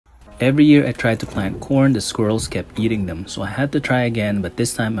Every year I tried to plant corn, the squirrels kept eating them, so I had to try again, but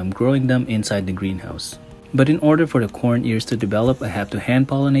this time I'm growing them inside the greenhouse. But in order for the corn ears to develop, I have to hand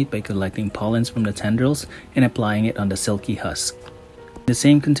pollinate by collecting pollens from the tendrils and applying it on the silky husk. In the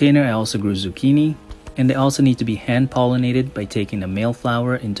same container I also grew zucchini, and they also need to be hand pollinated by taking the male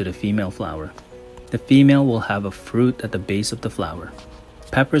flower into the female flower. The female will have a fruit at the base of the flower.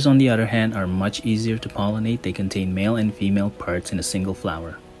 Peppers on the other hand are much easier to pollinate. They contain male and female parts in a single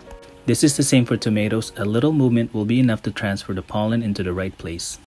flower. This is the same for tomatoes. A little movement will be enough to transfer the pollen into the right place.